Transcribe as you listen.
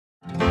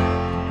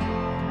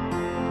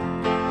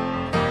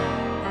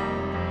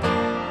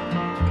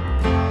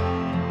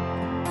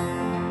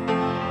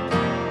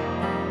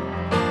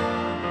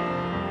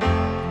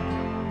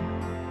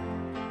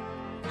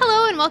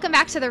welcome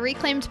back to the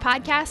Reclaimed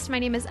Podcast. My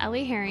name is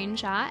Ellie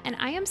Herringshaw, and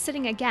I am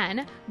sitting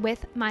again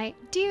with my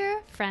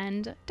dear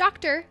friend,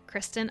 Dr.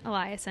 Kristen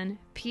Eliason,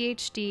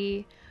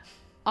 PhD,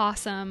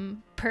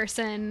 awesome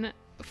person,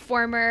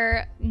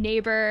 former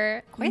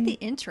neighbor. Quite the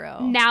intro.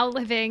 Now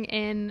living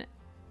in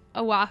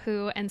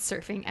Oahu and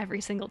surfing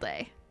every single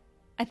day.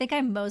 I think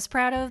I'm most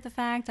proud of the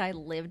fact I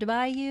lived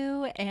by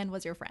you and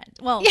was your friend.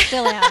 Well,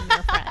 still am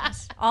your friend.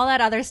 All that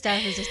other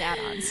stuff is just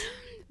add-ons.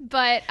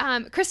 But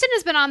Kristen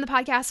has been on the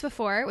podcast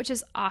before, which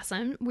is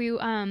awesome. We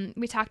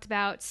talked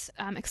about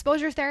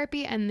exposure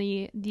therapy and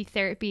the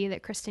therapy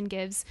that Kristen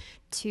gives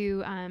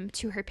to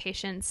her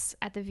patients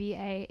at the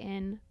VA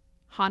in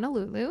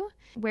Honolulu,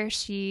 where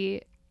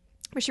she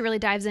really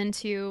dives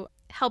into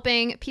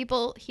helping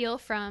people heal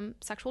from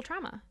sexual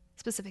trauma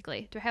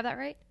specifically. Do I have that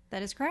right?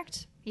 That is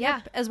correct. Yeah.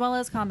 Yep. As well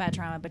as combat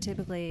trauma, but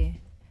typically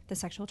the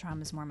sexual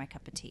trauma is more my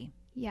cup of tea.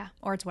 Yeah.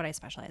 Or it's what I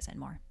specialize in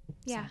more.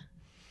 Yeah.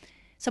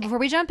 So before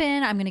we jump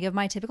in, I'm going to give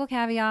my typical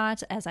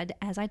caveat, as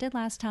I did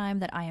last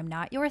time, that I am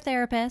not your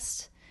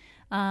therapist.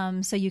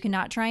 So you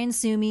cannot try and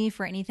sue me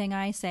for anything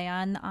I say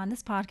on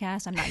this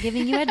podcast. I'm not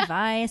giving you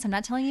advice. I'm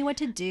not telling you what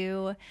to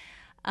do.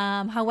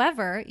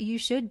 However, you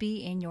should be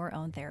in your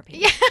own therapy.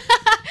 Yeah.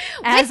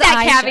 With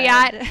that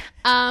caveat,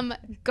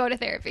 go to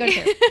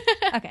therapy.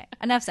 Okay,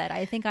 enough said.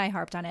 I think I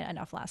harped on it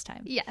enough last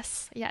time.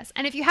 Yes.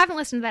 And if you haven't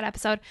listened to that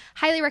episode,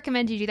 highly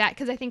recommend you do that,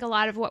 because I think a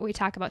lot of what we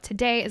talk about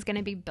today is going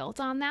to be built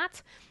on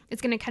that.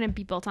 It's going to kind of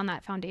be built on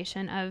that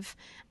foundation of,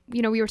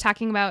 we were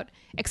talking about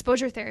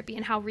exposure therapy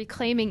and how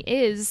reclaiming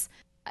is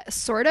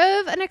sort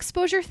of an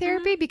exposure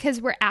therapy,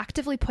 because we're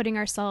actively putting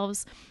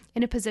ourselves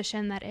in a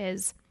position that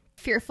is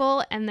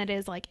fearful and that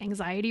is like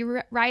anxiety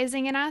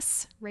raising in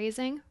us.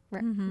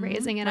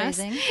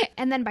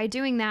 And then by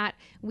doing that,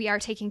 we are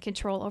taking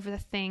control over the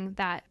thing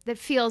that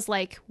feels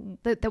like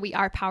that we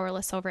are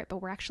powerless over it, but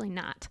we're actually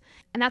not.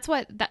 And that's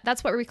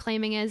what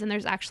reclaiming is. And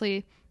there's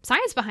actually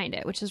science behind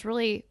it, which is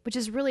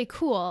really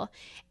cool.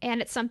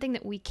 And it's something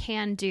that we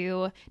can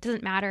do. It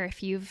doesn't matter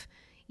if you've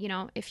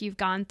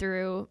gone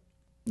through,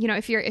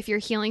 if you're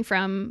healing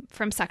from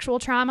sexual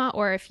trauma,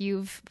 or if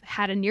you've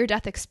had a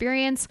near-death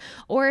experience,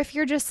 or if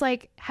you're just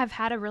like have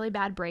had a really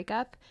bad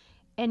breakup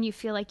and you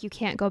feel like you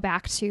can't go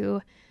back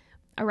to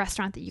a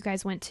restaurant that you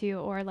guys went to,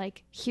 or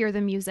like hear the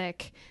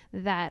music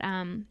that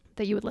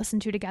you would listen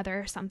to together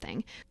or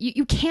something.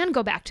 You can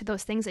go back to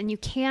those things, and you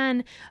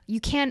can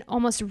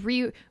almost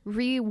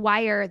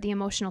rewire the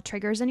emotional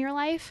triggers in your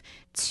life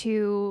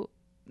to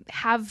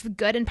have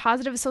good and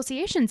positive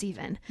associations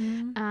even.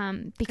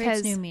 Because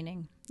creates new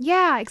meaning.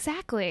 Yeah,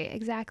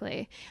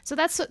 exactly. So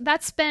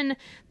that's been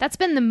the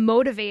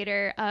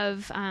motivator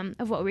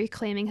of what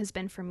reclaiming has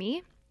been for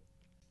me.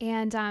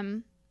 And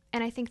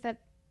I think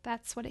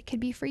that's what it could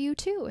be for you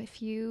too,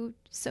 if you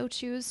so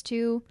choose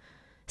to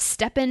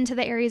step into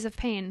the areas of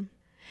pain.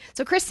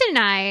 So Kristen and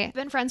I have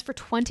been friends for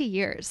 20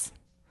 years.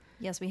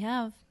 Yes, we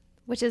have.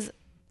 Which is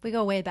we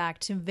go way back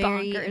to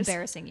very bonkers.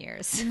 Embarrassing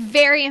years.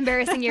 Very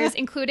embarrassing years,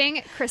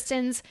 including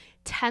Kristen's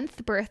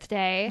 10th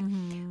birthday,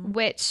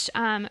 which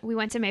we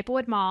went to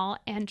Maplewood Mall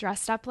and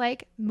dressed up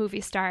like movie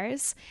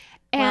stars.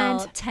 And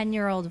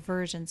 10-year-old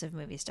versions of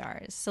movie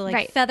stars. So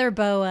like feather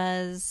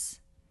boas,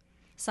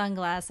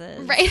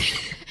 sunglasses, right?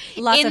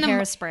 Lots of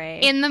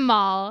hairspray. In the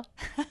mall.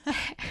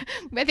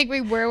 I think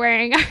we were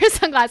wearing our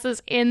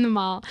sunglasses in the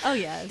mall. Oh,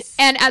 yes.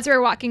 And as we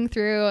were walking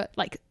through,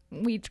 like,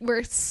 we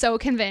were so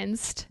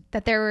convinced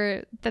that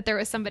there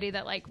was somebody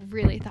that like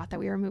really thought that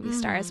we were movie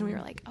stars, and we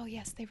were like, oh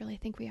yes, they really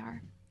think we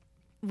are.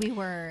 We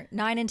were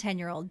 9 and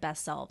 10-year-old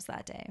best selves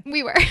that day.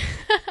 We were.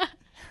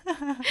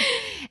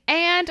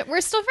 And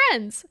we're still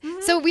friends.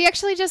 So we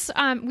actually just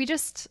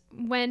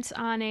went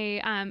on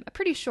a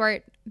pretty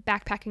short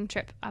backpacking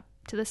trip up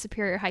to the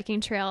Superior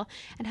Hiking Trail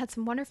and had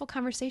some wonderful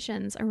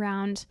conversations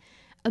around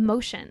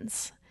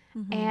emotions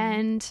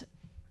and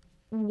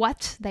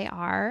what they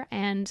are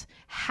and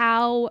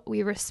how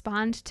we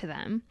respond to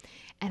them.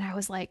 And I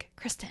was like,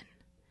 Kristen,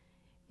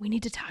 we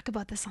need to talk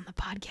about this on the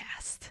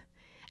podcast.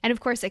 And of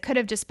course, it could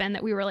have just been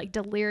that we were like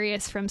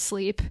delirious from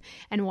sleep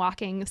and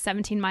walking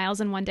 17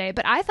 miles in one day.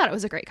 But I thought it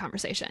was a great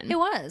conversation. It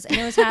was. And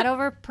it was had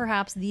over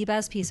perhaps the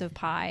best piece of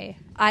pie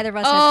either of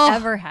us has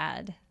ever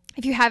had.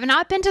 If you have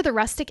not been to the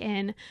Rustic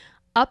Inn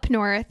up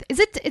north, is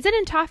it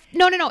in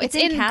No. It's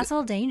in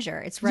Castle Danger.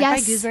 It's right by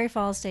Gooseberry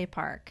Falls State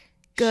Park.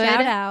 Good.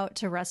 Shout out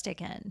to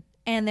Rustic Inn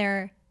and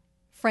their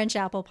French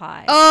apple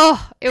pie.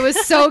 Oh, it was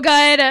so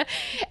good.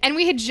 And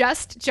we had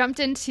just jumped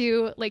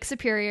into Lake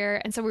Superior,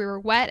 and so we were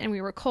wet and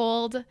we were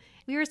cold.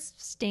 We were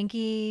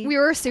stinky. We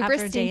were super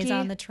after stinky. Days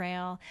on the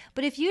trail.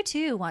 But if you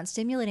too want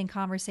stimulating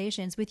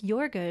conversations with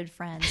your good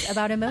friends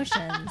about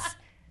emotions,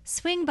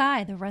 swing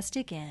by the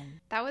Rustic Inn.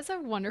 That was a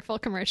wonderful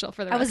commercial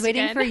for the Rustic Inn. I was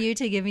waiting Inn. for you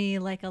to give me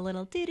like a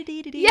little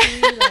dee-dee-dee-dee-dee.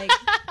 Like,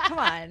 come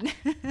on.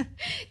 Dang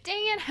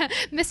it.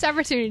 Missed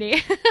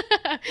opportunity.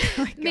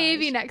 Oh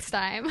maybe next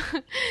time.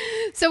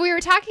 So we were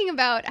talking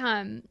about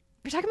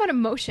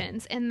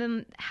emotions, and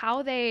then how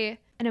an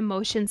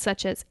emotion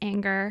such as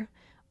anger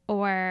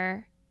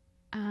or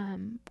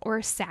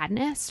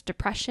sadness,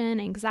 depression,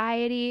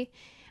 anxiety,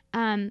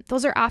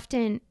 those are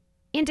often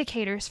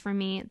indicators for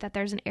me that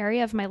there's an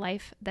area of my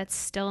life that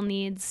still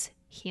needs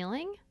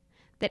healing,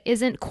 that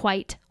isn't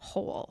quite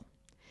whole.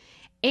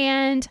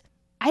 And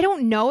I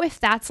don't know if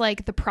that's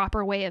like the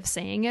proper way of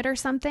saying it or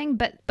something,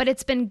 but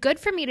it's been good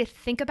for me to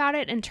think about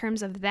it in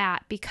terms of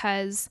that,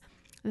 because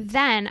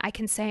then I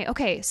can say,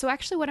 okay, so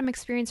actually what I'm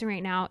experiencing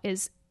right now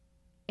is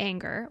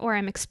anger, or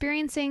I'm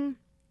experiencing,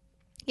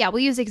 we'll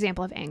use the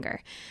example of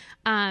anger.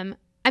 I'm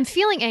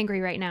feeling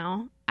angry right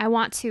now. I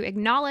want to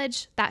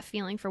acknowledge that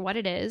feeling for what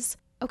it is.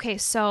 Okay,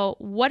 so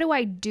what do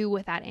I do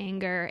with that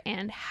anger,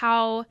 and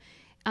how,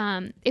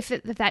 if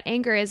that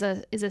anger is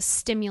a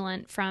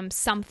stimulant from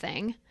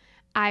something,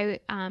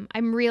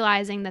 I'm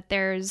realizing that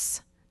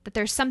there's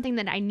something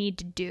that I need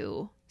to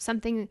do,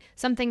 something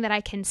that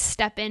I can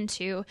step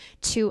into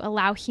to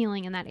allow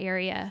healing in that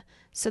area,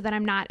 so that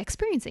I'm not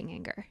experiencing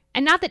anger.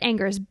 And not that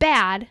anger is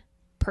bad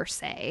per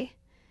se,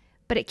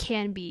 but it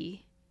can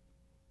be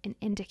an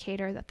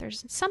indicator that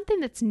there's something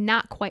that's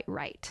not quite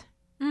right.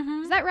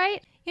 Mm-hmm. Is that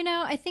right?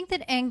 I think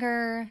that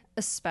anger,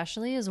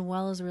 especially, as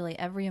well as really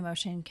every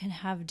emotion, can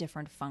have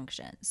different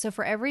functions. So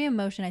for every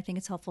emotion, I think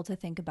it's helpful to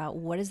think about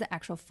what is the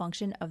actual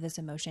function of this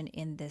emotion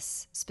in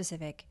this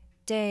specific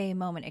day,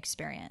 moment,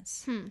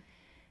 experience.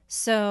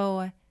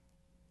 So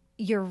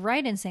you're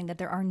right in saying that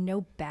there are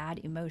no bad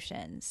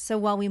emotions. So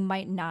while we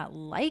might not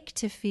like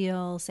to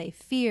feel, say,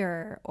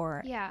 fear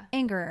or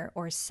anger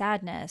or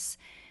sadness,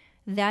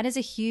 that is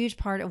a huge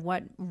part of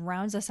what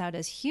rounds us out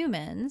as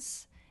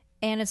humans.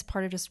 And it's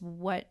part of just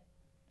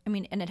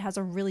and it has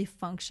a really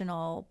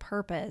functional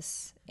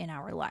purpose in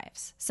our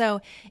lives. So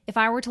if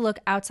I were to look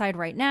outside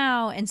right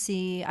now and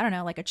see, I don't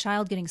know, like a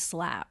child getting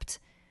slapped,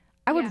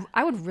 I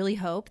would really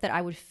hope that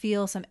I would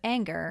feel some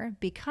anger,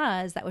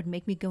 because that would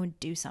make me go and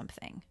do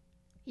something.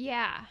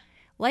 Yeah.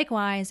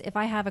 Likewise, if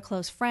I have a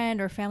close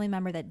friend or family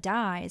member that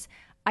dies,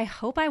 I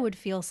hope I would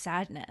feel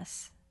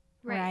sadness.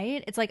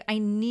 Right? It's like I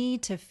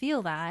need to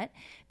feel that,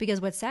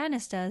 because what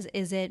sadness does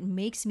is it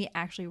makes me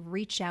actually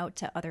reach out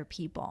to other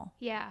people.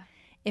 Yeah.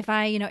 If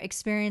I,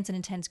 experience an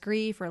intense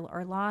grief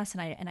or loss,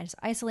 and I just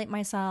isolate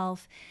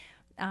myself,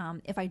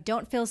 if I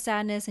don't feel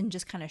sadness and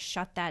just kind of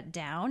shut that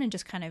down and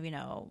just kind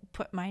of,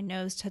 put my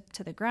nose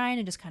to the grind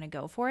and just kind of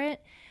go for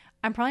it,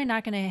 I'm probably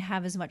not going to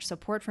have as much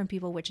support from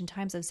people, which in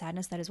times of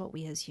sadness, that is what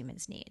we as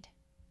humans need.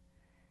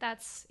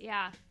 That's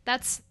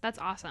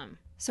awesome.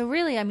 So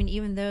really,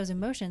 even those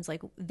emotions,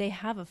 like, they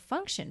have a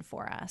function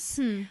for us,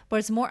 but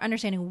it's more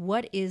understanding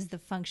what is the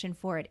function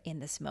for it in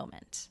this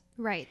moment.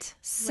 Right.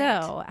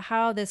 So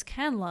how this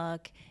can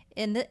look,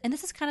 and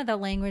this is kind of the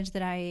language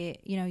that I,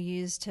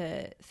 use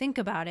to think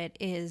about it,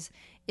 is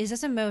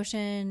this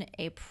emotion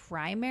a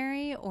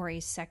primary or a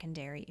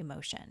secondary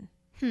emotion?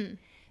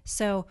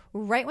 So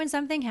right when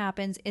something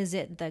happens, is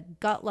it the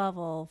gut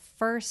level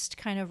first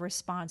kind of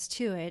response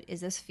to it?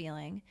 Is this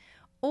feeling?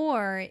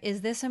 Or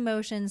is this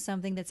emotion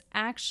something that's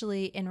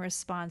actually in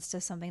response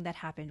to something that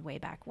happened way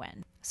back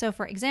when? So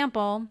for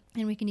example,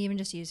 and we can even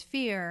just use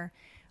fear,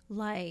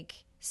 like,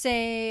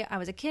 say I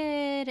was a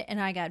kid and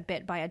I got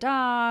bit by a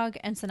dog,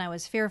 and so then I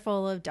was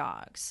fearful of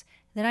dogs.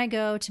 Then I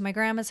go to my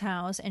grandma's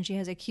house and she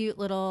has a cute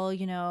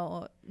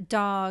little,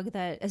 dog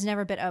that has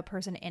never bit a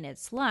person in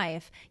its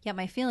life, yet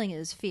my feeling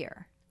is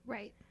fear.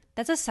 Right.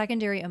 That's a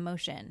secondary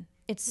emotion.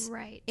 It's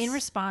in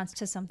response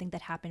to something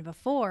that happened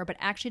before, but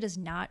actually does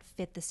not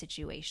fit the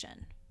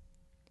situation.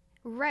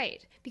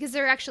 Right. Because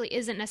there actually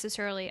isn't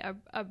necessarily a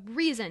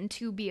reason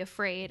to be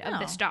afraid of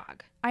this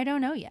dog. I don't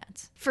know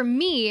yet. For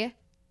me,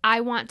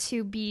 I want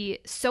to be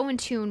so in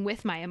tune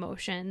with my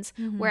emotions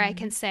where I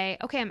can say,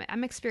 okay,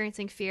 I'm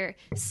experiencing fear,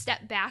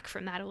 step back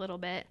from that a little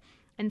bit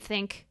and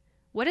think,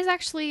 what's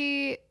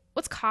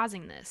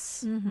causing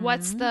this?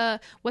 What's the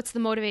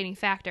motivating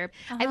factor?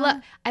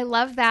 I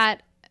love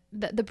that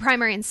the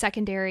primary and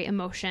secondary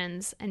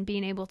emotions and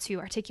being able to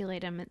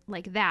articulate them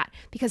like that.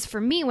 Because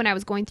for me, when I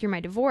was going through my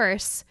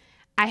divorce,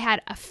 I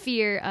had a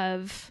fear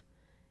of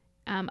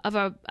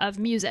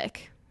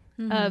music,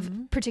 of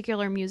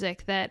particular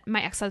music that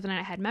my ex-husband and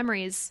I had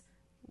memories,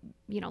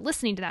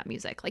 listening to that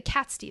music, like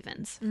Cat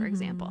Stevens, for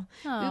example.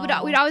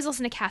 We'd always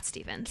listen to Cat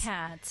Stevens.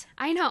 Cat.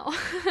 I know.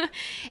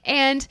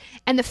 and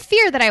the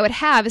fear that I would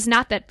have is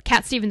not that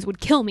Cat Stevens would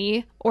kill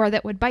me or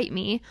that would bite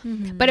me,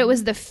 but it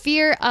was the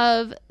fear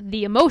of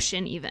the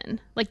emotion, even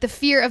like the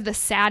fear of the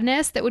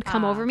sadness that would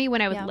come over me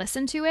when I would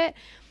listen to it.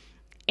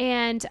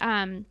 And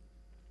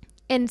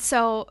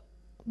so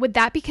would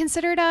that be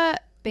considered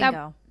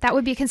Bingo. That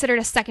would be considered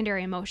a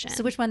secondary emotion.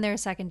 So which one there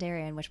is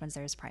secondary and which one's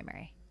there is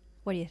primary?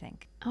 What do you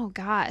think? Oh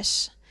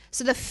gosh.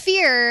 So the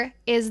fear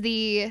is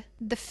the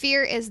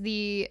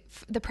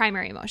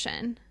primary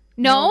emotion.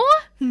 No?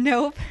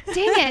 Nope.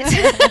 Dang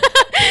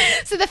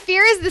it. So the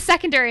fear is the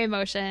secondary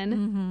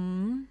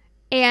emotion.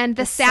 And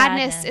the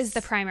sadness is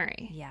the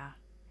primary. Yeah.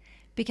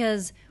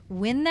 Because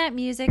when that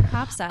music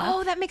pops up.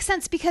 Oh, that makes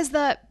sense because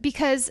the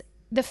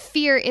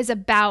fear is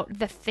about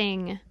the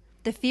thing.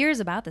 The fear is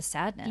about the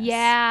sadness.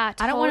 Yeah,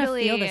 totally. I don't want to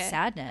feel the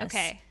sadness.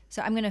 Okay.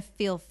 So I'm going to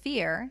feel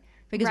fear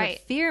because what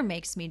fear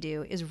makes me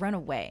do is run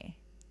away.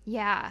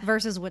 Yeah.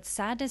 versus what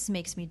sadness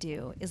makes me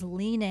do is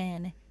lean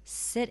in,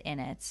 sit in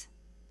it,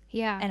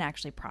 Yeah. and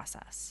actually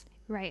process.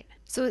 Right.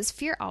 So is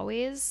fear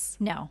always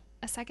No.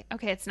 a second?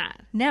 Okay, it's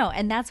not. No,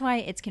 and that's why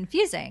it's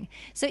confusing.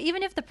 So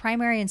even if the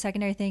primary and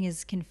secondary thing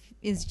is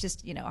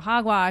just,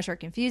 hogwash or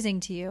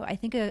confusing to you, I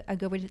think a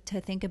good way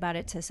to think about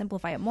it, to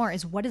simplify it more,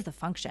 is what is the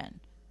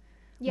function?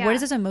 Yeah. What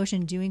is this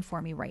emotion doing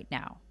for me right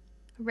now?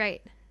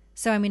 Right.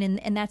 So, I mean,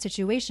 in that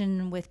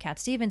situation with Cat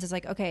Stevens, it's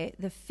like, okay,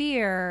 the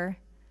fear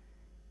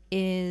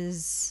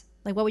is,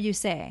 like, what would you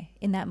say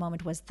in that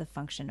moment was the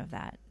function of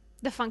that?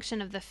 The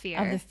function of the fear.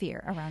 Of the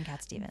fear around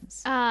Cat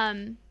Stevens. I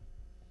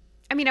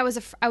mean, I was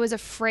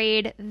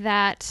afraid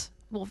that,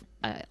 well,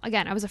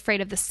 again, I was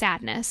afraid of the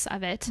sadness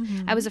of it.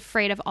 Mm-hmm. I was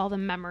afraid of all the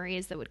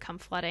memories that would come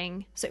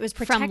flooding. So it was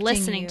from protecting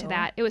listening you to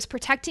that. It was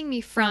protecting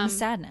me from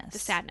sadness. The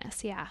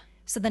sadness, yeah.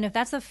 So then if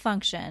that's the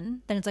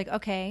function, then it's like,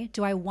 okay,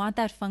 do I want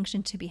that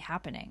function to be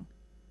happening?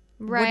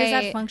 Right. What is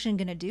that function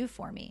going to do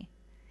for me?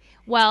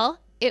 Well,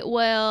 it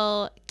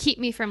will keep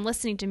me from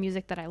listening to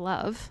music that I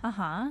love.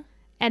 Uh-huh.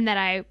 And that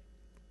I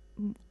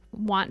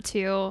want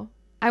to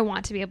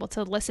be able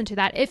to listen to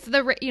that.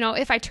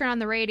 If I turn on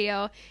the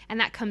radio and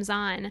that comes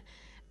on,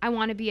 I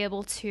want to be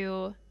able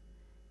to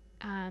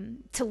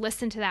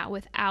listen to that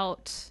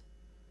without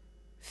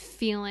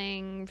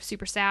feeling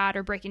super sad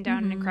or breaking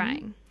down and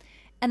crying.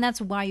 And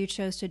that's why you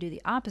chose to do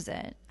the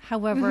opposite.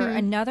 However,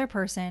 another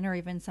person or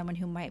even someone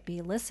who might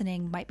be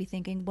listening might be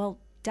thinking, well,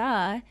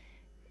 duh,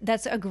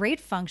 that's a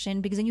great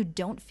function because then you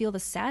don't feel the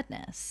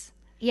sadness.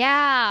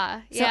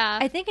 Yeah. So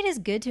I think it is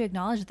good to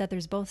acknowledge that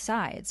there's both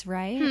sides,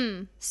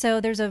 right? So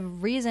there's a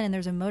reason and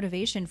there's a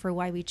motivation for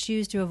why we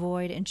choose to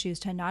avoid and choose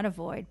to not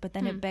avoid. But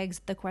then it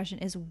begs the question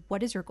is,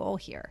 what is your goal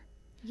here?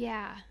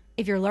 Yeah.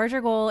 If your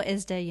larger goal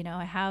is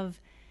to,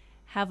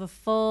 have a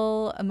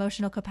full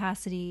emotional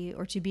capacity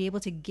or to be able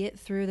to get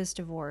through this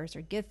divorce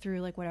or get through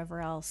like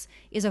whatever else,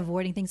 is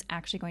avoiding things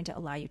actually going to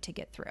allow you to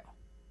get through?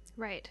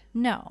 Right.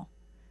 No.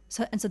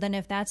 So then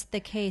if that's the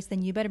case,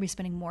 then you better be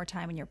spending more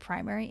time in your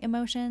primary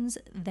emotions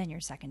than your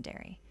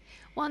secondary.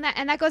 Well,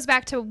 and that goes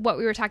back to what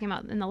we were talking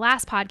about in the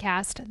last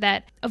podcast,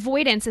 that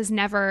avoidance is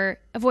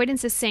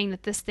saying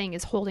that this thing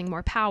is holding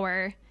more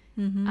power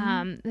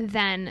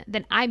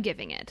than I'm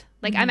giving it.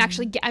 Like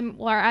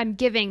I'm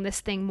giving this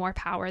thing more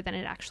power than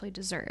it actually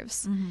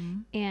deserves,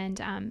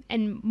 and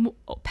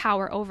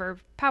power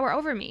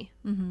over me.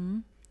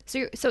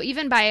 So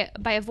even by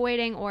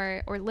avoiding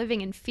or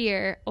living in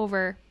fear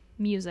over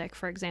music,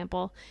 for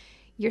example,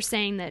 you're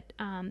saying that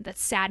that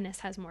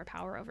sadness has more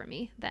power over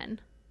me than.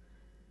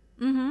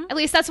 At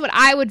least that's what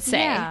I would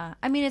say. Yeah,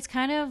 I mean, it's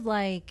kind of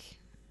like,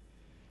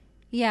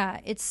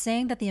 it's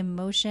saying that the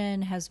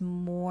emotion has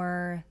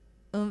more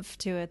oomph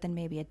to it than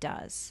maybe it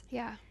does.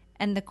 Yeah.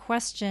 And the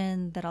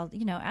question that I'll,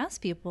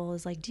 ask people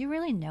is like, do you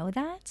really know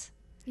that?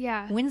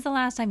 Yeah. When's the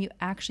last time you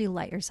actually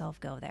let yourself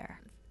go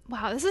there?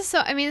 Wow, this is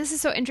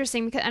so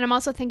interesting because, and I'm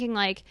also thinking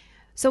like,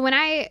 so when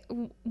I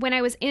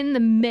was in the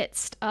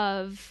midst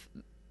of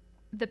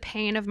the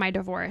pain of my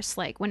divorce,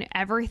 like when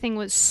everything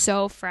was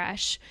so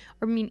fresh,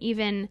 or I mean,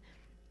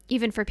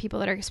 even for people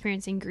that are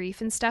experiencing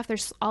grief and stuff,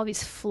 there's all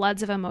these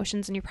floods of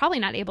emotions, and you're probably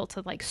not able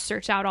to like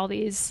search out all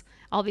these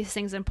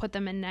things and put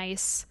them in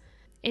nice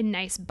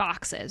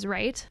boxes,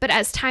 right? But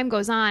as time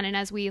goes on, and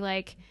as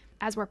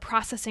we're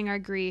processing our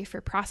grief or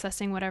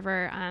processing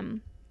whatever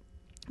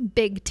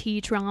big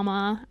T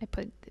trauma,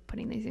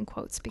 putting these in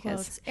quotes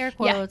because air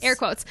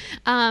quotes,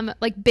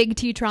 like big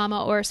T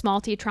trauma or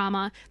small T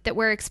trauma that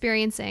we're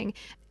experiencing,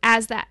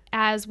 as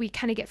we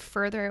kind of get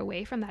further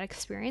away from that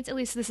experience, at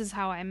least this is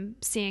how I'm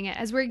seeing it,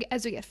 as we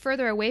get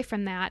further away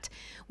from that,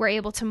 we're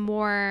able to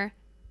more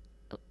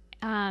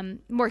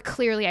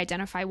clearly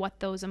identify what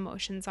those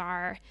emotions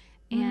are,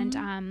 and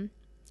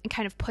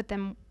kind of put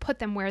them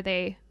where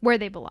they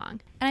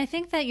belong. And I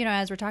think that,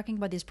 as we're talking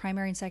about these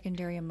primary and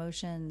secondary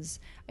emotions,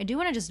 I do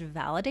want to just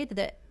validate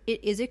that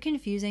it is a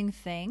confusing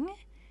thing,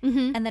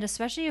 and that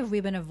especially if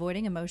we've been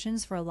avoiding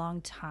emotions for a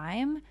long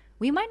time,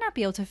 we might not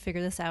be able to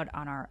figure this out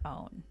on our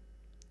own.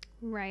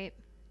 Right.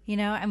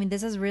 I mean,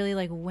 this is really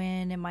like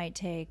when it might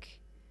take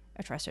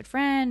a trusted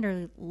friend,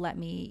 or let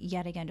me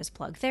yet again just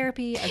plug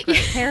therapy, a great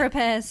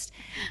therapist.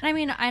 And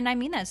I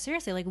mean that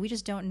seriously. Like, we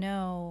just don't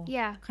know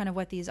kind of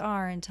what these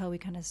are until we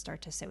kind of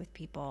start to sit with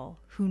people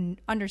who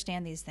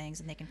understand these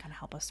things, and they can kind of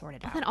help us sort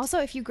it out. And also,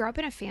 if you grow up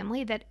in a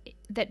family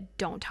that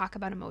don't talk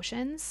about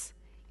emotions,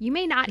 you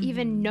may not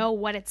even know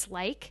what it's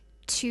like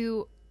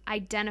to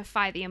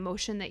identify the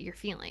emotion that you're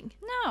feeling.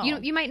 No.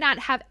 You might not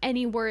have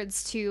any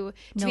words to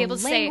be able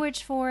to say. No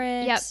language for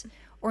it. Yep.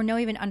 Or no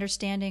even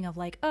understanding of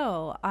like,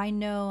 oh, I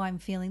know I'm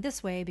feeling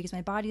this way because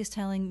my body is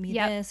telling me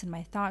this, and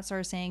my thoughts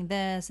are saying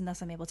this, and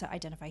thus I'm able to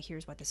identify,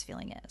 here's what this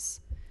feeling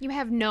is. You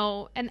have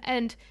no,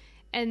 and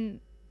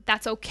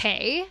that's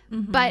okay,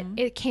 but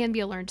it can be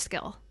a learned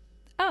skill.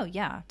 Oh,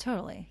 yeah,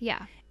 totally.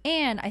 Yeah.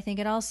 And I think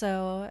it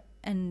also,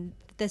 and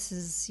this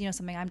is,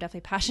 something I'm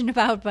definitely passionate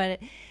about, but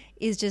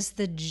is just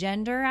the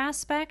gender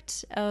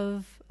aspect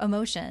of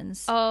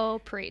emotions.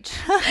 Oh, preach.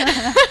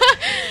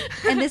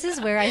 And this is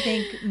where I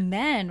think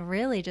men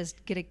really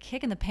just get a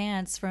kick in the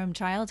pants from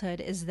childhood,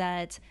 is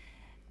that,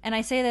 and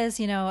I say this,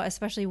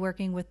 especially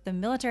working with the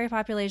military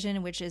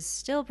population, which is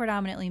still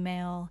predominantly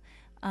male,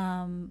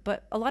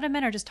 but a lot of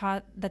men are just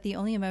taught that the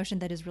only emotion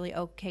that is really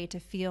okay to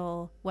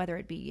feel, whether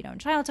it be, in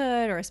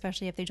childhood or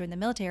especially if they join the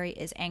military,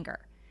 is anger.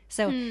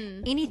 So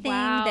anything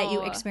that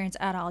you experience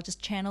at all, just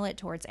channel it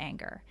towards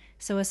anger.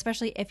 So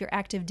especially if you're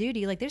active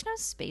duty, like there's no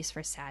space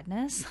for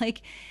sadness.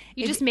 Like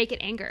you just make it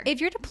anger.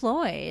 If you're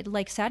deployed,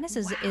 like sadness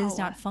is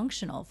not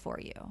functional for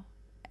you.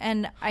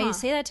 And I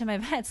say that to my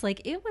vets,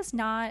 like it was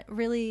not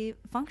really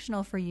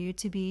functional for you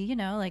to be,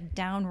 like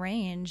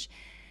downrange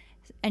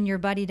and your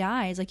buddy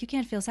dies. Like you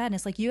can't feel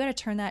sadness. Like you got to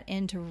turn that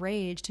into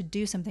rage to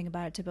do something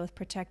about it, to both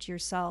protect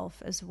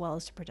yourself as well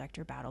as to protect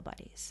your battle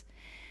buddies.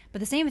 But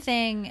the same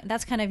thing,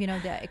 that's kind of,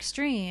 the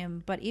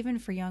extreme. But even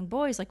for young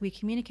boys, like we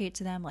communicate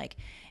to them like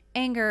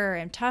anger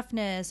and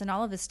toughness and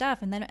all of this stuff.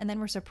 And then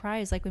we're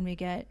surprised, like when we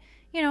get,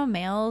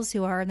 males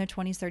who are in their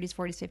 20s, 30s,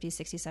 40s, 50s,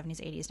 60s, 70s,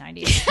 80s,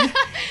 90s.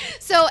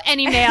 So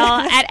any male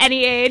at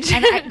any age.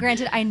 And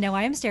granted, I know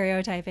I am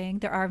stereotyping.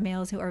 There are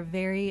males who are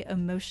very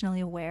emotionally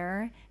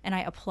aware, and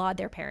I applaud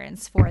their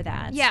parents for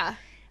that. Yeah.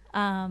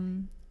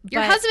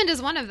 Your husband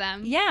is one of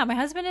them. Yeah, my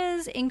husband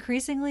is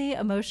increasingly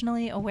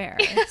emotionally aware.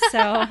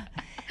 So,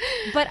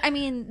 but I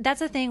mean,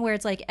 that's a thing where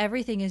it's like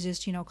everything is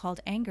just,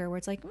 called anger, where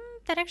it's like,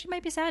 that actually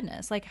might be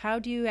sadness. Like, how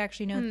do you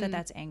actually know that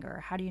that's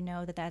anger? How do you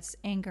know that that's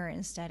anger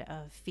instead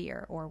of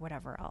fear or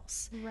whatever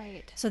else?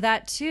 Right. So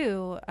that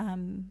too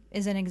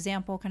is an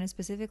example kind of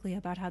specifically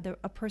about how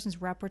a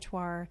person's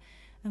repertoire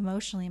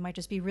emotionally might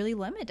just be really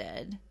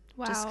limited.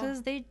 Wow. Just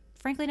because they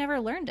frankly never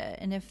learned it.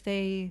 And if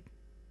they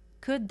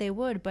could, they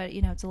would, but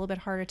it's a little bit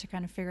harder to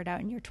kind of figure it out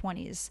in your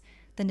 20s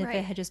than if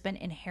it had just been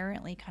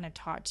inherently kind of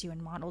taught to you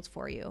and modeled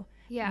for you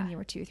when you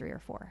were 2, 3, or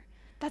 4.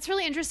 That's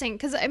really interesting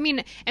because I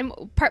mean, and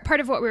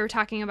part of what we were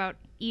talking about,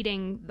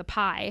 eating the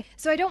pie.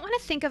 So I don't want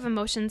to think of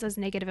emotions as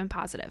negative and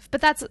positive,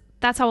 but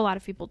that's how a lot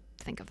of people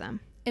think of them.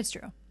 It's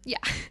true. Yeah.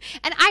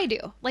 And I do.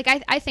 Like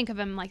I think of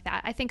them like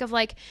that. I think of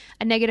like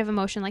a negative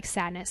emotion like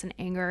sadness and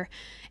anger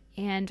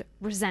and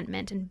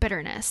resentment and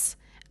bitterness.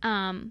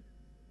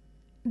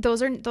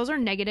 Those are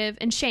negative,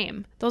 and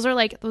shame. Those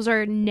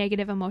are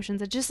negative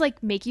emotions that just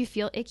like make you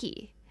feel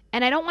icky.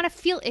 And I don't want to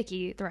feel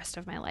icky the rest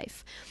of my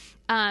life.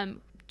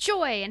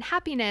 Joy and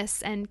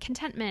happiness and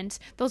contentment.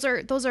 Those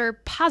are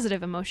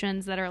positive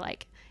emotions that are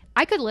like,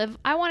 I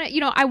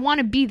want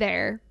to be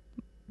there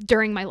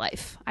during my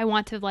life. I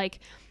want to,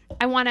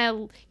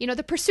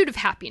 the pursuit of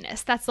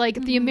happiness. That's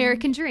like the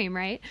American dream,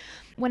 right?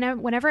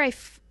 Whenever I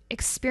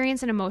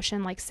experience an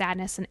emotion like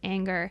sadness and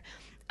anger,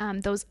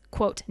 those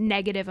quote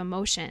negative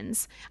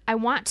emotions, I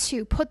want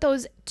to put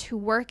those to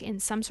work in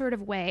some sort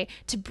of way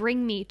to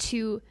bring me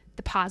to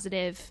the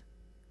positive,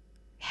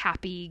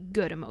 happy,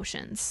 good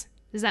emotions.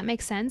 Does that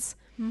make sense?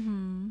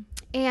 Mm-hmm.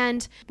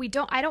 And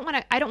I don't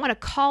want to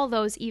call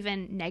those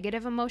even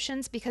negative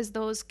emotions, because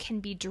those can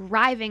be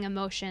driving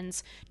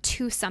emotions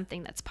to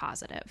something that's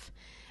positive,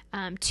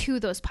 to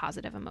those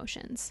positive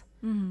emotions.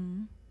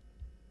 Mm-hmm.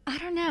 I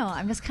don't know.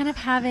 I'm just kind of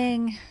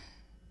having,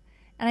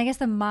 and I guess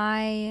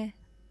my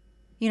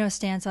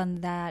stance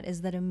on that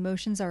is that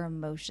emotions are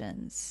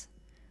emotions.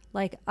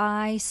 Like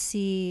I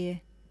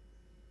see,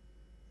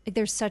 like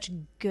there's such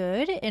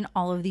good in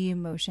all of the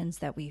emotions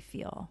that we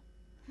feel.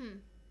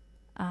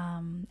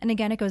 And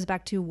again, it goes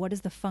back to what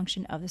is the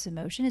function of this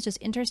emotion. It's just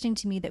interesting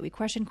to me that we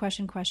question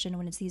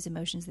when it's these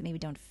emotions that maybe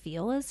don't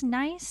feel as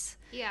nice.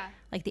 Yeah.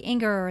 Like the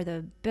anger or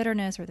the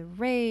bitterness or the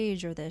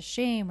rage or the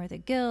shame or the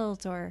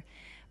guilt,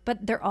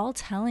 but they're all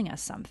telling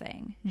us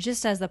something,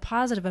 just as the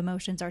positive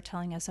emotions are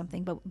telling us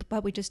something,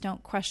 but we just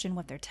don't question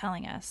what they're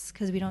telling us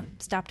because we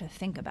don't stop to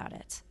think about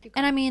it.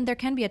 And I mean, there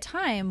can be a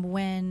time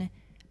when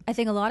I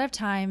think a lot of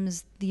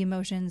times the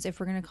emotions, if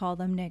we're going to call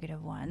them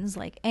negative ones,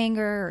 like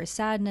anger or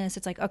sadness,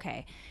 it's like,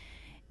 okay,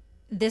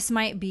 this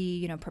might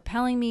be,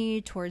 propelling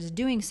me towards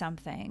doing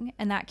something,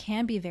 and that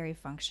can be very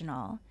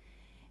functional.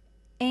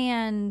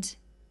 And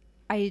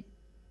I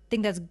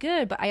think that's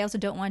good, but I also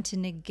don't want to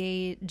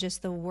negate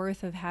just the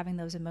worth of having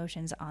those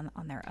emotions on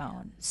their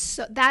own.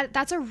 So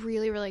that's a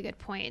really, really good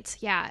point.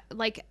 Yeah.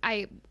 Like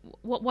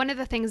one of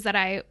the things that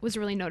I was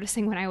really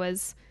noticing when I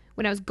was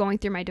going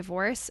through my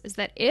divorce is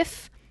that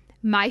if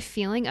my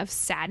feeling of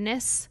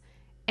sadness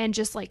and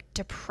just like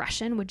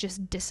depression would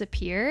just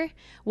disappear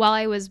while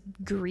I was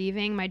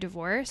grieving my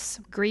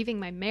divorce, grieving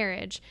my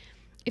marriage,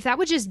 if that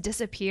would just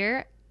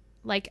disappear,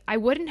 like I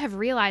wouldn't have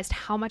realized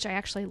how much I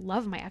actually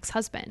love my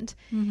ex-husband.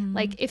 Mm-hmm.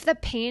 Like if the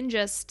pain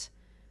just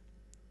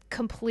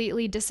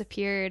completely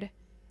disappeared,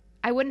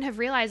 I wouldn't have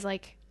realized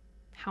like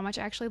how much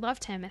I actually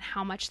loved him and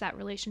how much that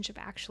relationship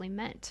actually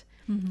meant.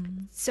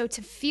 Mm-hmm. So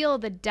to feel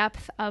the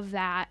depth of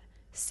that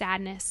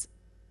sadness,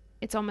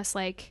 it's almost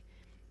like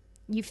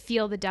you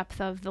feel the depth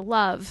of the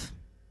love,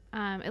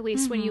 at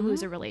least when you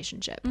lose a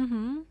relationship.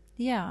 Mm-hmm.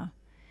 Yeah.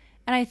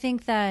 And I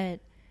think that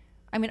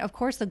I mean, of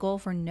course, the goal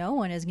for no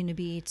one is going to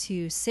be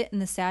to sit in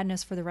the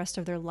sadness for the rest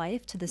of their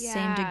life to the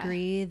same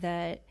degree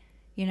that,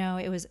 you know,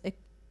 it was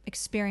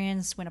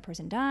experienced when a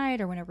person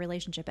died or when a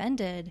relationship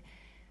ended.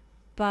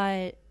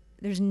 But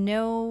there's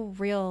no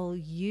real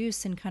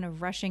use in kind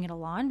of rushing it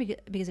along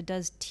because it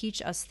does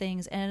teach us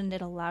things, and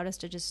it allowed us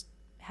to just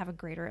have a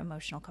greater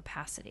emotional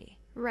capacity.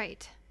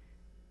 Right.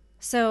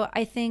 So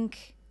I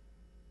think,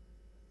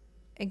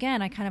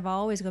 again, I kind of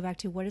always go back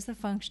to what is the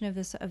function of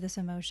this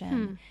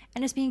emotion,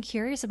 and just being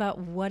curious about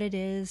what it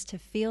is to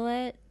feel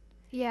it.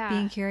 Yeah.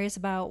 Being curious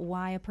about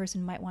why a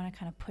person might want to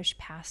kind of push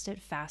past it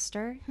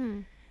faster.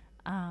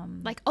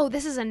 Like, oh,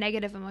 this is a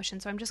negative emotion,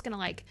 so I'm just gonna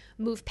like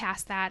move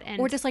past that, and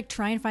or just like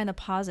try and find the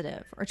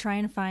positive, or try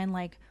and find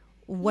like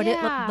what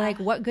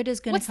what good is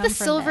going to come from this. What's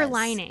the silver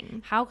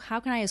lining? How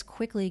can I as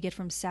quickly get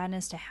from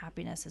sadness to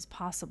happiness as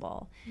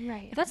possible?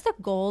 Right. If that's the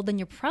goal, then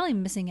you're probably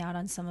missing out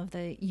on some of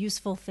the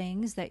useful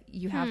things that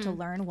you have to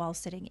learn while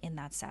sitting in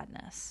that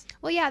sadness.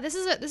 Well, yeah, this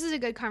is a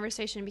good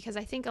conversation, because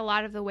I think a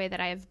lot of the way that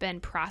I have been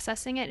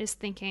processing it is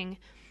thinking,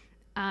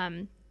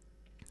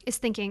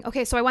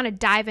 okay, so I want to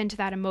dive into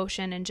that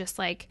emotion and just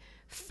like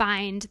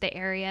find the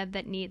area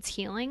that needs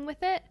healing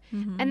with it.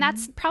 And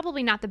that's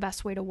probably not the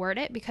best way to word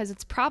it, because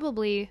it's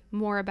probably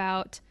more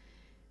about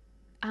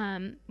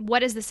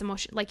what is this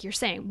emotion, like you're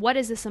saying, what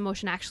is this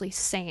emotion actually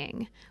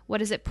saying?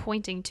 What is it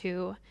pointing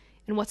to?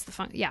 And what's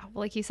the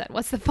like you said,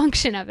 what's the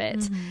function of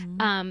it?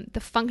 The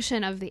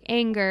function of the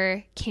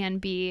anger can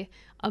be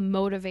a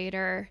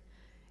motivator,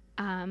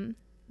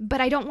 but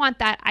I don't want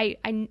that.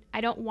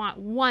 I don't want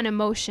one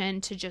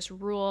emotion to just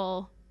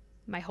rule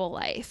my whole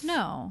life.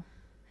 No.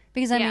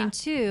 Because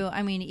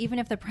I mean, even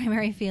if the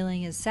primary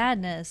feeling is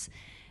sadness,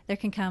 there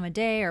can come a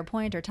day or a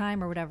point or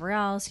time or whatever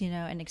else, you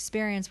know, an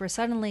experience where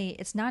suddenly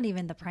it's not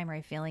even the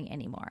primary feeling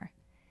anymore.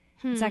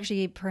 It's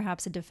actually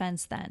perhaps a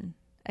defense then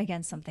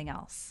against something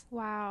else.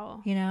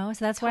 Wow. You know,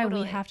 so that's why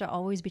we have to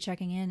always be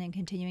checking in and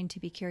continuing to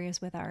be curious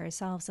with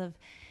ourselves of,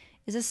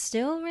 is this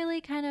still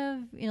really kind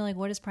of, you know, like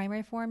what is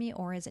primary for me,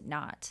 or is it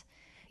not?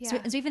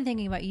 Yeah. So even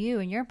thinking about you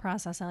and your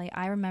process, Ellie,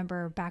 I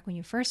remember back when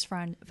you first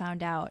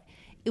found out,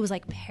 it was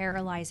like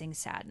paralyzing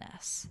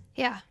sadness.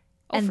 Yeah.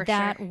 Oh, and for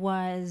that sure.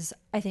 was,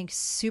 I think,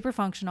 super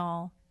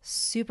functional,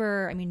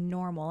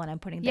 normal, and I'm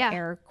putting the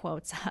air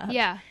quotes up.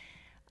 Yeah.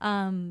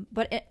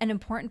 But an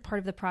important part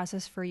of the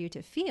process for you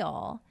to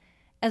feel,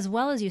 as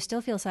well as you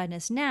still feel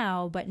sadness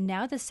now, but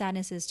now the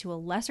sadness is to a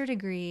lesser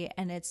degree,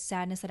 and it's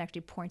sadness that actually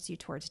points you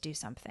towards do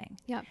something.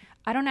 Yep.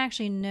 I don't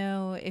actually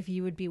know if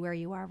you would be where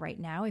you are right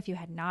now if you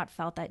had not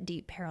felt that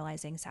deep,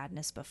 paralyzing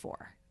sadness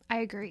before. I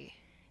agree.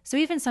 So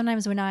even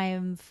sometimes when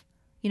I've,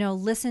 you know,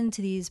 listened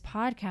to these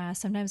podcasts,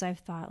 sometimes I've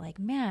thought like,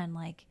 man,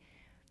 like,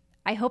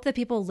 I hope that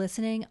people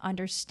listening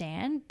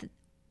understand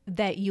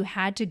that you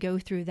had to go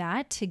through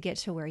that to get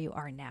to where you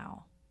are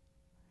now.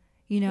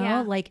 You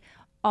know, like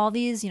all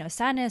these, you know,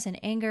 sadness and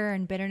anger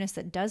and bitterness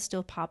that does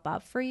still pop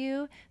up for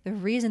you. The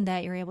reason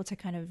that you're able to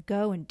kind of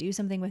go and do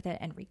something with it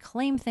and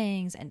reclaim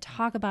things and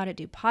talk about it,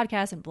 do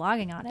podcasts and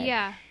blogging on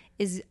it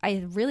is,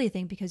 I really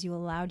think, because you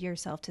allowed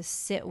yourself to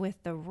sit with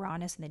the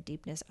rawness and the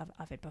deepness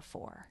of it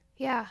before.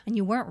 Yeah. And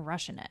you weren't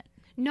rushing it.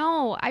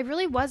 No, I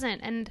really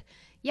wasn't. And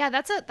yeah,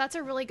 that's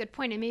a really good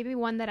point. And maybe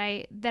one that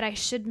I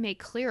should make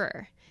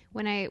clearer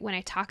when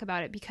I talk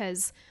about it,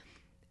 because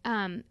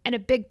and a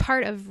big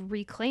part of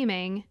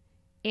reclaiming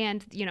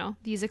and, you know,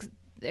 these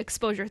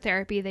exposure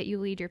therapy that you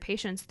lead your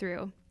patients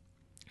through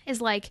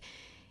is like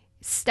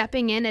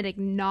stepping in and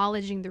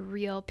acknowledging the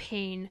real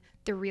pain,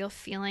 the real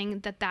feeling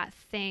that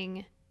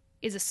thing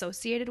is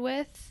associated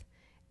with.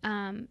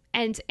 And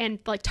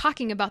like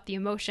talking about the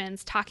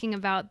emotions, talking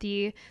about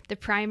the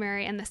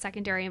primary and the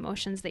secondary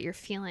emotions that you're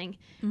feeling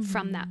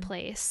from that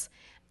place.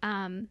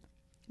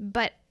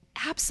 But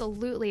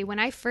absolutely, when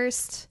I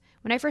first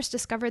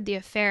discovered the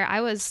affair,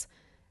 I was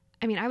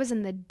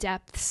in the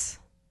depths.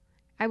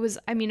 I was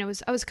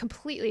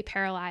completely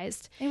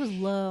paralyzed. It was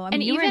low. I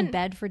mean, you were in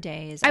bed for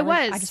days.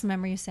 I just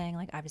remember you saying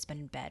like, I've just been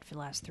in bed for the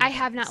last 3 days.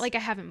 I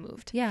haven't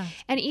moved. Yeah.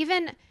 And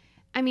even,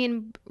 I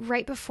mean,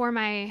 right before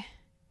my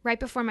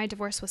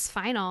divorce was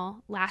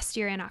final last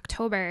year in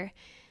October,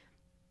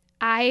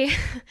 I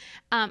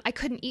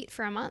couldn't eat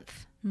for a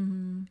month.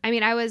 I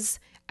mean, I was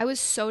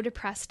so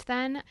depressed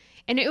then,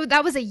 and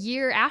that was a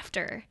year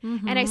after,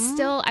 and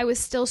I was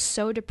still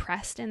so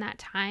depressed in that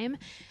time.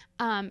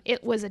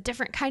 It was a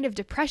different kind of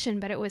depression,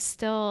 but it was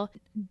still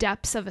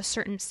depths of a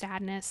certain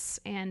sadness,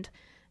 and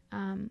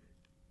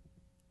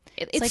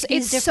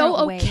it's so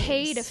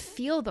okay to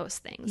feel those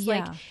things.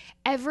 Yeah.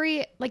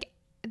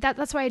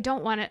 That's why I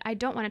don't want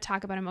to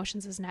talk about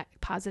emotions as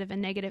positive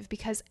and negative,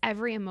 because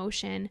every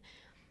emotion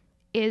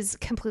is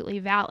completely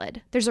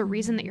valid. There's a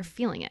reason that you're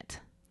feeling it.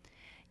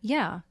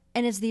 Yeah.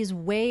 And it's these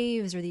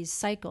waves or these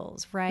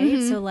cycles,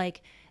 right? So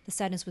like the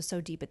sadness was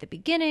so deep at the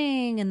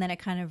beginning, and then it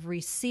kind of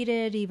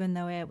receded even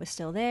though it was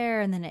still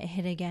there, and then it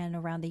hit again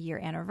around the year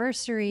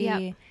anniversary.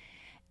 Yep.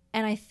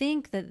 And I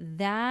think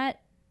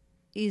that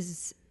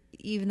is,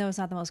 even though it's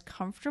not the most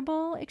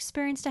comfortable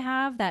experience to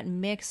have, that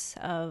mix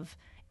of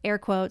air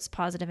quotes,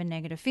 positive and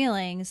negative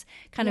feelings,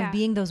 kind of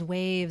being those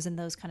waves and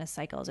those kind of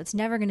cycles. It's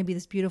never going to be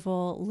this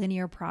beautiful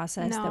linear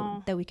process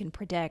that we can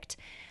predict.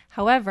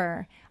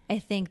 However, I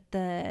think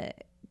the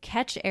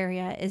catch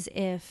area is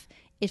if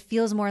it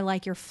feels more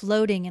like you're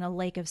floating in a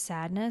lake of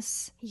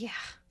sadness. Yeah.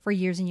 For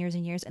years and years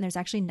and years, and there's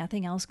actually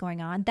nothing else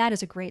going on. That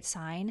is a great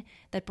sign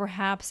that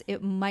perhaps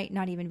it might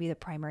not even be the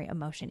primary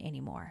emotion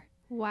anymore.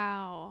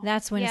 Wow.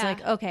 That's when it's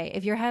like, okay,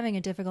 if you're having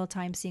a difficult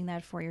time seeing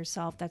that for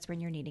yourself, that's when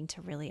you're needing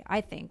to really,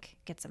 I think,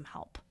 get some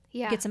help.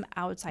 Yeah. Get some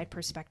outside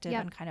perspective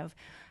on kind of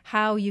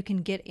how you can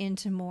get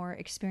into more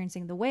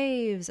experiencing the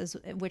waves,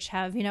 which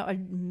have, you know, a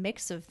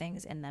mix of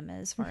things in them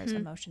as far as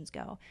emotions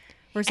go.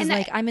 Versus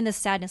like I'm in this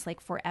sadness like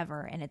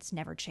forever and it's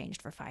never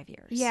changed for 5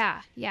 years.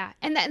 Yeah, yeah.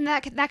 And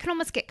that can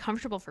almost get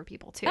comfortable for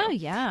people too. Oh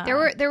yeah.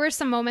 There were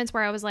some moments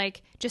where I was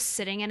like just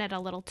sitting in it a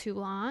little too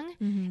long.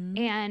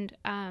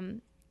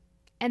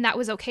 And that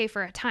was okay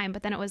for a time,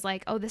 but then it was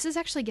like, oh, this is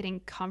actually getting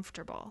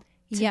comfortable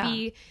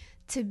to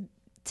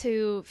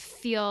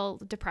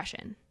feel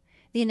depression.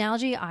 The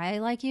analogy I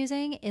like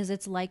using is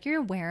it's like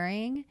you're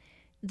wearing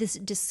this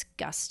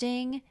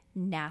disgusting,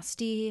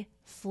 nasty,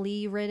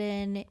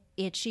 flea-ridden,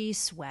 itchy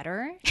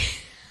sweater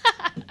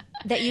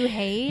that you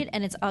hate,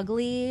 and it's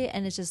ugly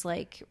and it's just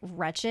like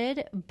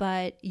wretched,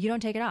 but you don't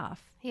take it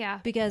off.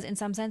 Yeah. Because in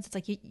some sense, it's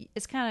like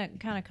it's kind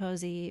of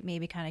cozy,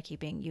 maybe kind of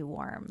keeping you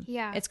warm.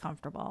 Yeah. It's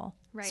comfortable,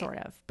 sort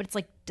of, but it's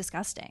like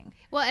disgusting.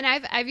 Well, and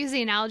I've used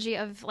the analogy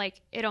of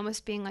like it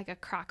almost being like a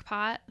crock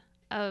pot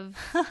of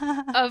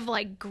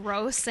like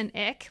gross and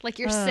ick. Like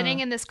you're sitting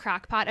in this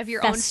crock pot of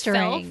your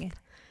festering. Own filth.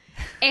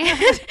 And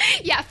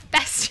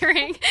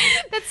festering.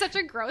 That's such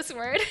a gross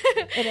word.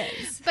 It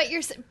is. But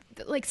you're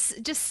like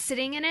just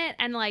sitting in it,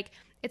 and like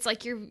it's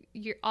like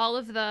you're all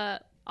of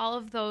the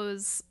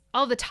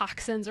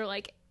toxins are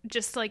like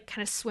just like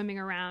kind of swimming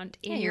around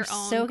in your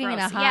own soaking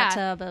gross, in a hot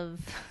tub of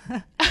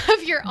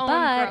of your own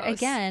but gross.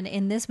 Again,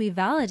 in this we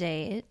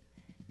validate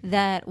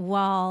that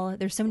while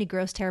there's so many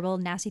gross, terrible,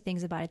 nasty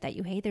things about it that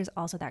you hate, there's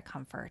also that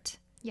comfort.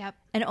 Yep.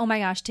 And oh my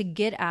gosh, to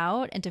get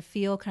out and to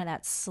feel kind of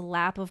that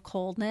slap of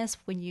coldness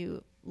when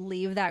you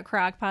leave that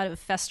crock pot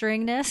of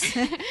festeringness.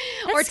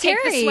 Or take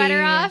the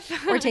sweater off.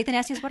 Or take the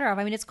nasty sweater off.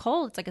 I mean, it's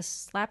cold. It's like a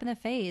slap in the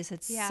face.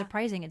 It's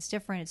surprising. It's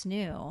different. It's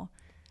new.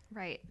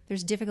 Right.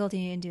 There's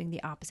difficulty in doing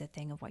the opposite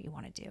thing of what you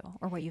want to do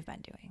or what you've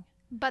been doing.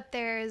 But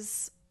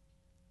there's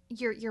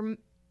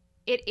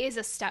it is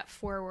a step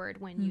forward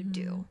when you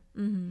do.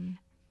 Mm-hmm.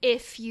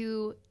 If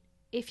you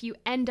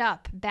end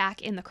up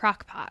back in the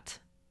crock pot,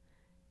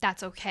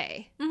 that's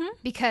okay. Mm-hmm.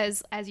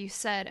 Because as you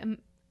said,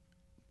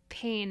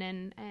 pain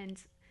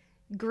and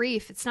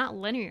grief, it's not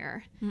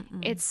linear. Mm-mm.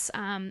 It's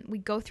we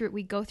go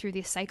through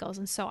these cycles,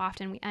 and so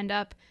often we end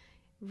up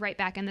right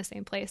back in the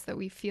same place that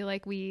we feel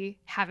like we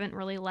haven't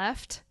really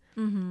left.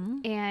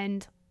 Mm-hmm.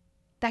 And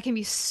that can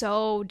be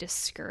so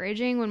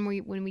discouraging when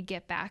we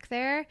get back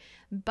there,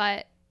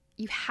 but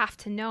you have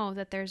to know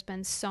that there's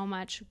been so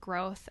much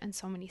growth and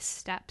so many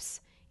steps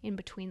in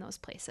between those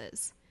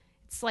places.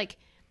 It's like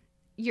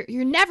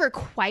you're never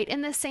quite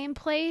in the same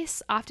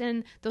place.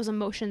 Often those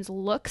emotions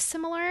look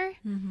similar.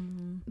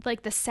 Mm-hmm.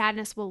 Like the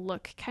sadness will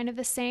look kind of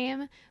the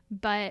same,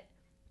 but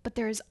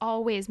there's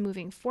always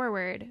moving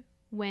forward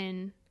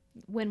when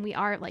we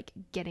are like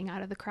getting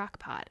out of the crock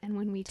pot and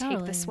when we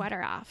take the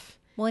sweater off.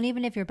 Well, and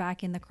even if you're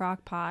back in the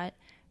crock pot,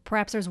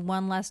 perhaps there's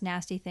one less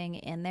nasty thing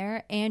in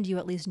there and you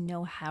at least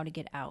know how to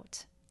get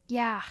out.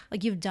 Yeah.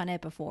 Like you've done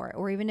it before.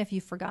 Or even if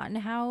you've forgotten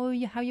how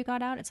you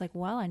got out, it's like,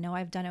 well, I know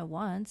I've done it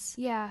once.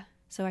 Yeah.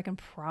 So I can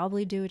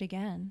probably do it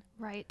again.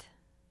 Right.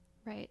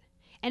 Right.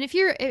 And if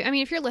you're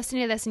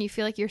listening to this and you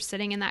feel like you're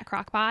sitting in that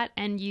crock pot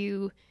and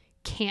you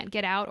can't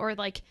get out, or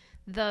like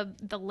the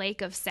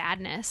lake of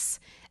sadness,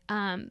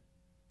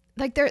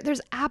 like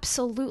there's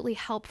absolutely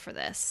help for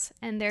this.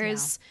 And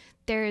there's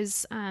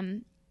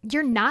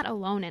you're not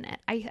alone in it.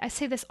 I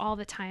say this all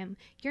the time.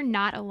 You're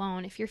not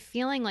alone. If you're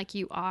feeling like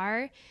you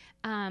are,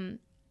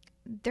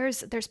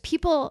 there's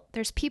people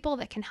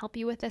that can help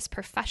you with this,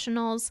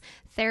 professionals,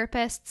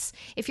 therapists.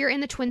 If you're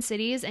in the Twin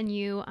Cities and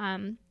you're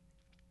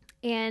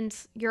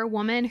a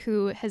woman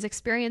who has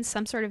experienced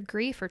some sort of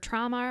grief or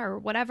trauma or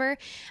whatever,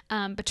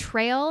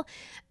 betrayal,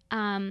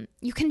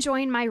 you can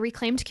join my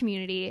Reclaimed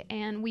community,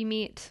 and we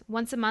meet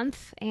once a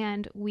month,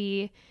 and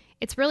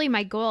it's really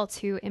my goal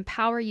to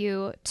empower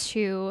you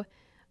to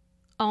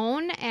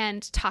own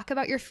and talk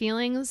about your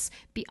feelings,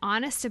 be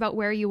honest about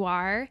where you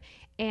are,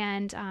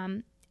 and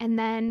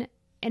then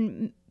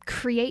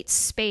create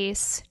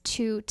space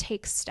to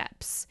take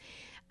steps.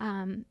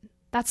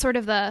 That's sort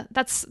of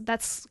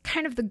that's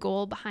kind of the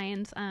goal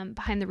behind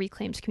the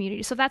Reclaimed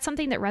community. So if that's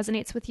something that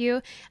resonates with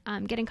you,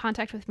 get in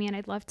contact with me, and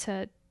I'd love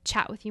to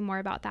chat with you more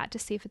about that to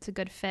see if it's a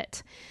good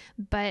fit.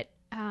 But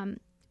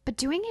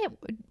doing it,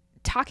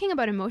 talking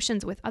about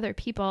emotions with other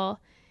people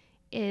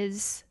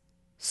is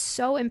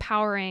so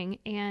empowering,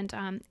 and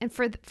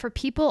for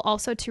people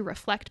also to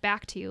reflect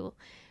back to you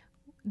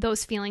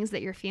those feelings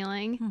that you're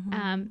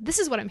feeling. This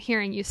is what I'm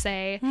hearing you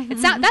say.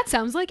 That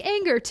sounds like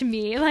anger to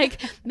me.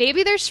 Like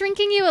maybe they're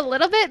shrinking you a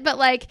little bit,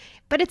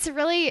 but it's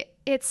really,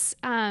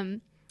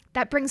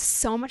 that brings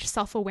so much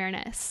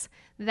self-awareness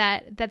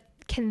that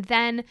can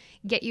then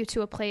get you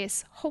to a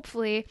place,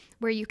 hopefully,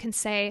 where you can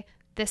say,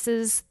 this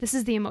is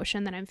the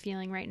emotion that I'm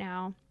feeling right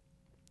now.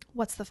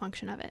 What's the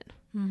function of it?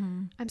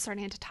 I'm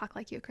starting to talk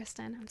like you,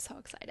 Kristen. I'm so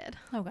excited.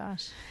 Oh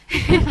gosh.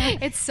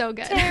 It's so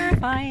good.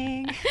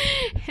 Terrifying.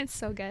 It's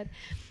so good.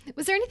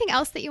 Was there anything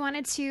else that you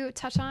wanted to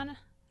touch on?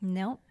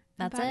 Nope.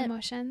 That's about it.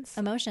 Emotions.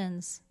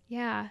 Emotions.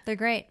 Yeah. They're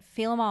great.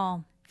 Feel them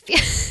all.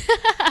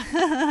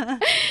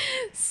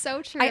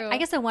 So true. I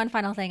guess the one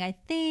final thing, I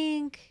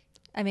think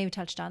I maybe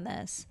touched on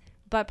this,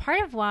 but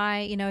part of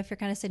why, if you're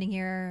kind of sitting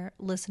here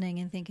listening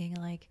and thinking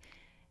like,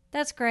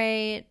 that's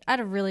great, I'd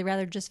really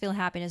rather just feel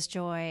happiness,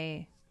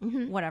 joy,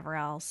 whatever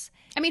else.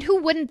 I mean,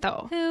 who wouldn't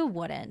though? Who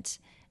wouldn't?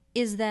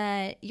 Is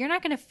that you're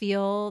not going to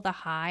feel the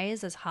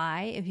highs as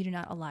high if you do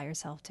not allow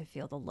yourself to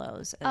feel the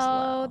lows as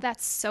low. Oh,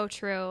 that's so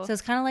true. So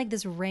it's kind of like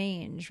this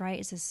range, right?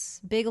 It's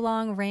this big,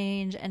 long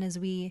range. And as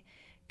we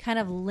kind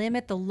of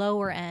limit the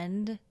lower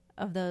end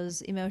of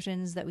those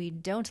emotions that we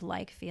don't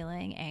like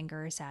feeling,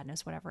 anger,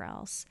 sadness, whatever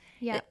else,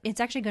 it's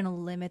actually going to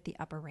limit the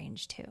upper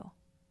range too.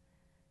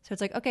 So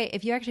it's like, okay,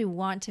 if you actually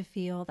want to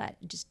feel that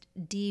just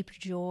deep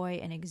joy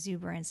and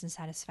exuberance and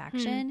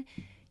satisfaction,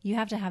 you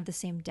have to have the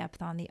same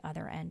depth on the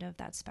other end of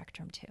that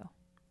spectrum too.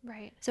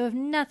 Right. So if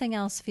nothing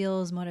else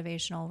feels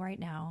motivational right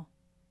now,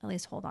 at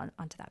least hold on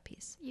onto that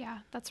piece. Yeah,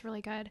 that's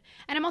really good.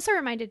 And I'm also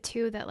reminded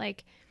too that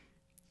like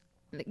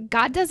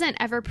God doesn't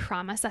ever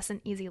promise us an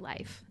easy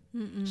life.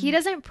 He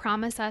doesn't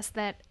promise us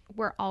that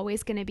we're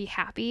always going to be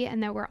happy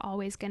and that we're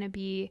always going to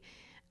be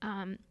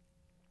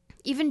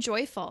even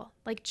joyful.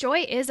 Like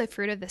joy is a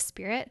fruit of the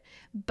Spirit,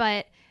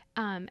 but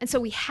and so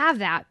we have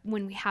that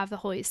when we have the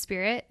Holy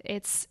Spirit.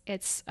 It's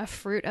a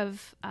fruit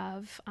of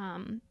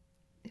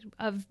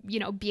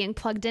being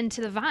plugged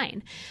into the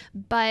vine,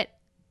 but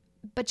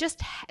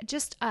just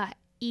a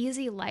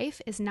easy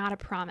life is not a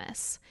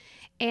promise,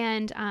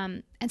 and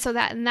so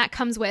that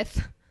comes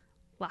with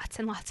lots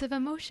and lots of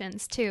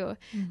emotions too.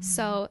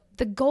 So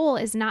the goal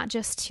is not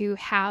just to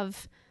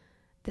have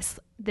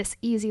this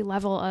easy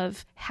level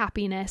of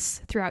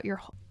happiness throughout your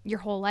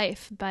whole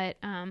life, but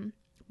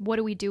what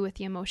do we do with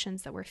the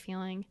emotions that we're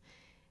feeling?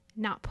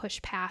 Not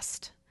push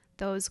past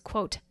those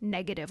quote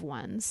negative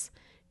ones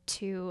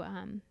to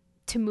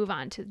move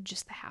on to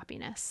just the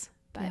happiness.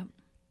 But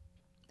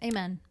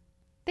Amen.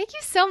 Thank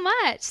you so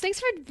much. Thanks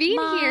for being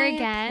here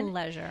again. My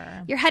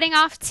pleasure. You're heading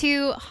off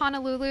to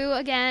Honolulu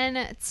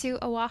again, to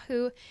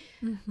Oahu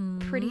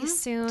pretty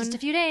soon. Just a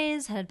few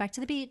days, headed back to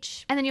the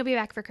beach. And then you'll be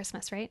back for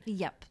Christmas, right?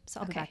 Yep.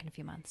 So I'll be back in a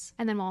few months.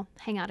 And then we'll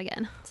hang out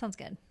again. Sounds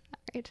good. All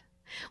right.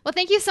 Well,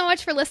 thank you so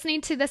much for listening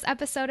to this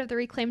episode of the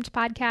Reclaimed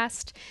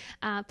Podcast.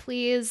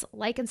 Please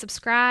like and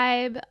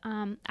subscribe,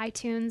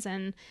 iTunes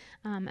and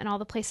all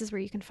the places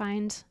where you can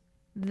find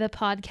the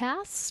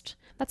podcast.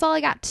 That's all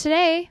I got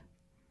today.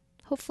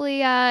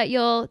 Hopefully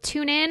you'll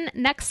tune in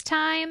next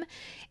time.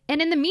 And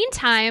in the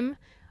meantime,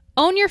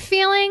 own your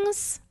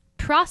feelings,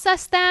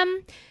 process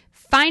them,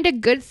 find a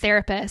good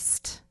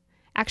therapist.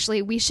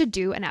 Actually, we should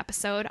do an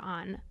episode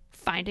on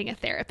finding a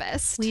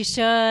therapist. We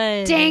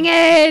should. Dang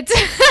it.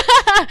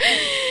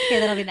 Okay,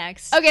 that'll be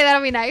next. Okay,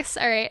 that'll be nice.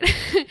 All right.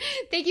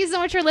 Thank you so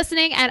much for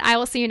listening, and I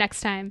will see you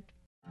next time.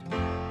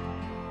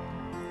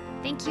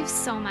 Thank you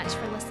so much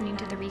for listening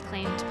to the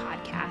Reclaimed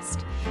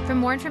podcast. For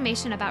more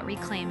information about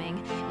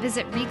reclaiming,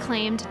 visit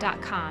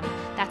reclaimed.com.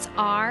 That's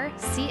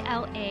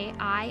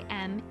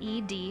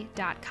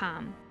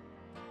RCLAIMED.com.